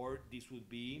 or this would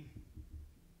be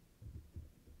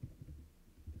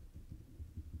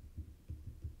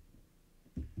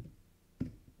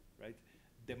right,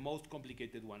 the most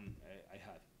complicated one I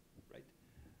had, right?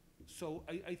 So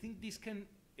I think this can,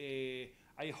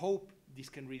 I hope this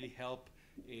can really help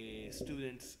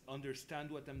students understand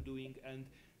what I'm doing and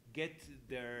get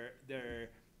their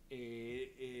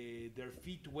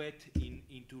feet wet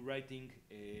into writing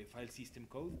file system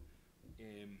code.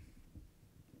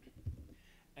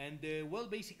 Well,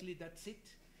 basically that's it.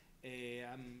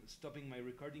 I'm stopping my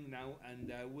recording now,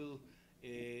 and I will.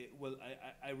 Well,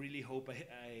 I really hope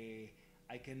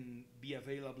I can be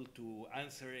available to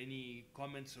answer any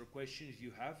comments or questions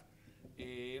you have.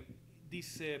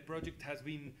 This project has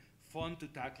been fun to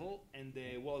tackle, and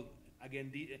well,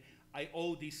 again, I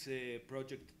owe this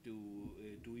project to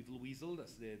Evil Weasel,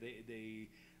 as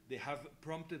they have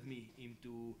prompted me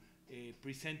into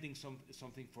presenting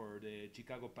something for the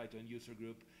Chicago Python user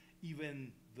group,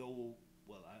 even though,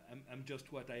 well, I'm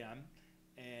just what I am,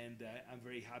 and I'm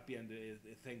very happy and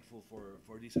thankful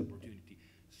for this opportunity.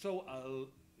 So I'll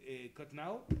cut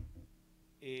now.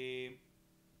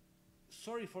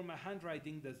 sorry for my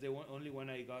handwriting. That's the only one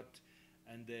I got,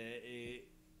 and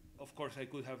of course I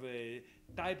could have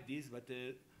typed this, but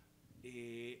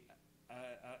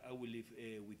I will leave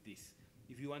with this.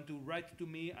 If you want to write to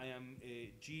me, I am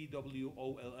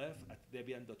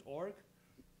gwolf@debian.org,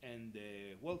 and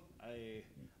well,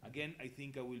 again, I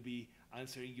think I will be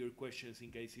answering your questions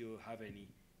in case you have any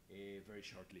very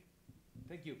shortly.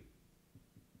 Thank you.